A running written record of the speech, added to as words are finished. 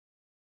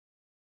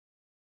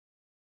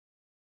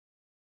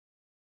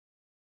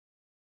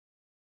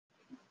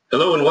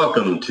Hello and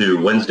welcome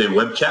to Wednesday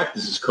Web Chat.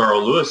 This is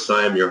Carl Lewis.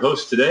 I am your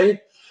host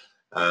today.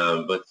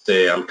 But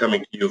today I'm coming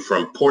to you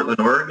from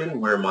Portland,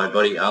 Oregon, where my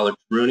buddy Alex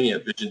Rooney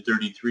at Vision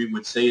 33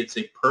 would say it's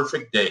a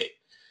perfect day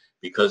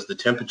because the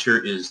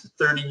temperature is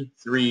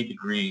 33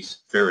 degrees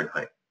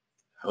Fahrenheit.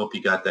 I hope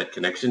you got that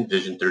connection,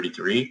 Vision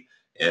 33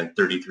 and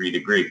 33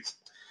 degrees.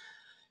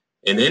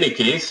 In any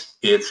case,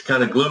 it's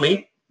kind of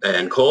gloomy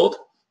and cold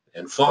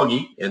and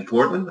foggy in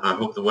Portland. I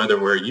hope the weather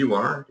where you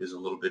are is a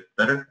little bit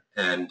better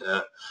and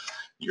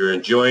you're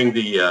enjoying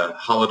the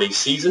holiday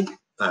season.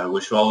 I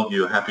wish all of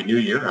you a Happy New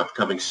Year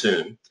upcoming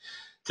soon.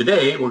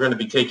 Today, we're going to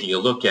be taking a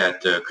look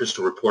at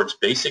Crystal Reports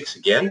Basics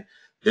again,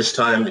 this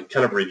time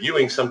kind of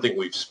reviewing something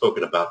we've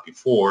spoken about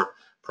before,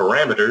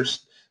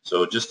 parameters.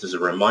 So just as a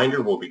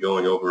reminder, we'll be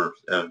going over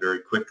very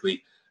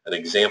quickly an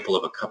example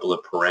of a couple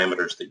of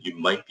parameters that you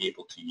might be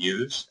able to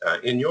use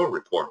in your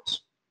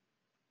reports.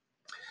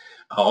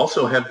 I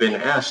also have been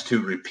asked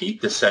to repeat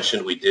the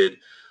session we did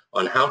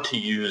on how to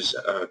use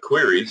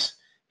queries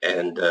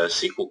and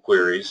SQL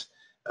queries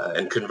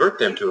and convert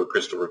them to a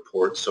Crystal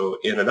report. So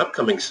in an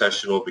upcoming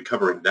session, we'll be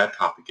covering that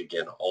topic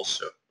again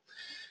also.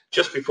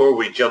 Just before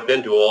we jump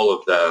into all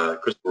of the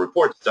Crystal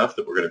report stuff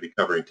that we're going to be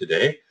covering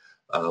today,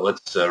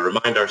 let's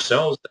remind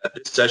ourselves that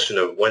this session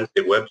of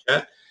Wednesday Web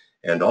Chat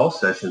and all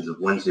sessions of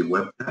Wednesday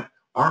Web Chat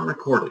are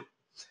recorded.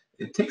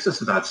 It takes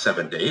us about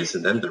 7 days,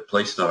 and then they're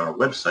placed on our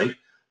website,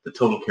 the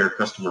Total Care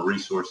Customer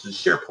Resources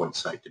SharePoint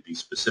site to be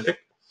specific.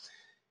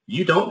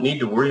 You don't need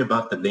to worry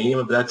about the name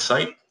of that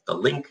site, the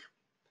link,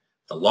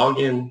 the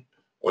login,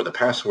 or the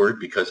password,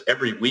 because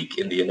every week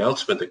in the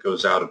announcement that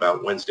goes out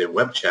about Wednesday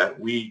Web Chat,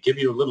 we give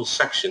you a little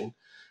section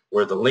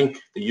where the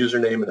link, the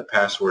username, and the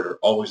password are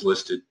always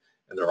listed,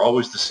 and they're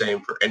always the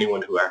same for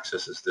anyone who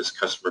accesses this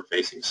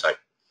customer-facing site.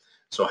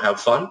 So have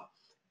fun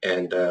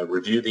and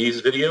review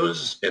these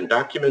videos and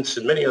documents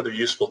and many other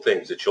useful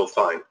things that you'll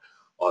find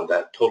on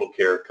that Total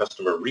Care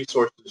Customer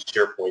Resources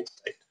SharePoint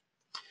site.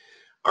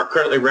 Our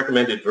currently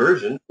recommended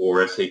version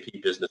for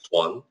SAP Business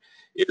One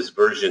is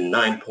version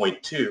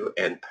 9.2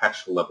 and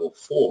patch level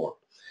 4.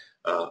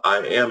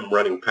 I am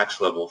running patch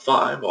level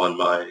 5 on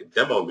my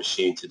demo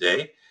machine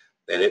today,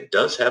 and it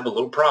does have a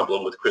little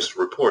problem with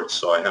Crystal Reports,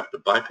 so I have to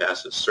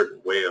bypass a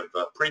certain way of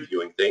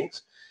previewing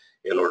things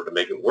in order to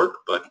make it work.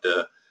 But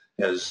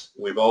as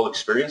we've all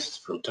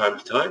experienced from time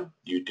to time,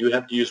 you do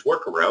have to use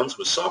workarounds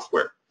with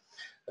software.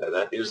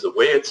 That is the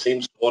way it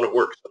seems to want to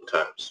work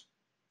sometimes.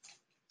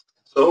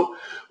 So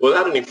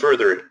without any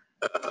further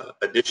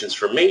additions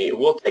from me,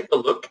 we'll take a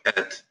look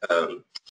at